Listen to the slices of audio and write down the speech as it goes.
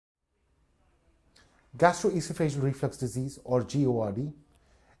Gastroesophageal reflux disease, or GORD,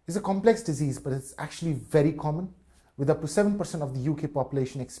 is a complex disease, but it's actually very common, with up to 7% of the UK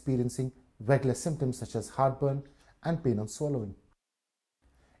population experiencing regular symptoms such as heartburn and pain on swallowing.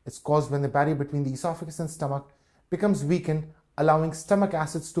 It's caused when the barrier between the esophagus and stomach becomes weakened, allowing stomach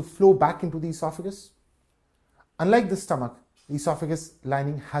acids to flow back into the esophagus. Unlike the stomach, the esophagus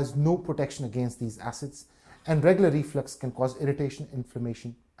lining has no protection against these acids, and regular reflux can cause irritation,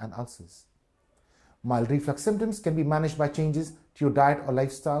 inflammation, and ulcers. Mild reflux symptoms can be managed by changes to your diet or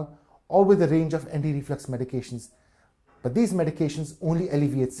lifestyle, or with a range of anti-reflux medications, but these medications only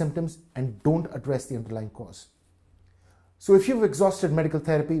alleviate symptoms and don't address the underlying cause. So if you've exhausted medical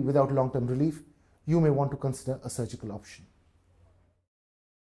therapy without long-term relief, you may want to consider a surgical option.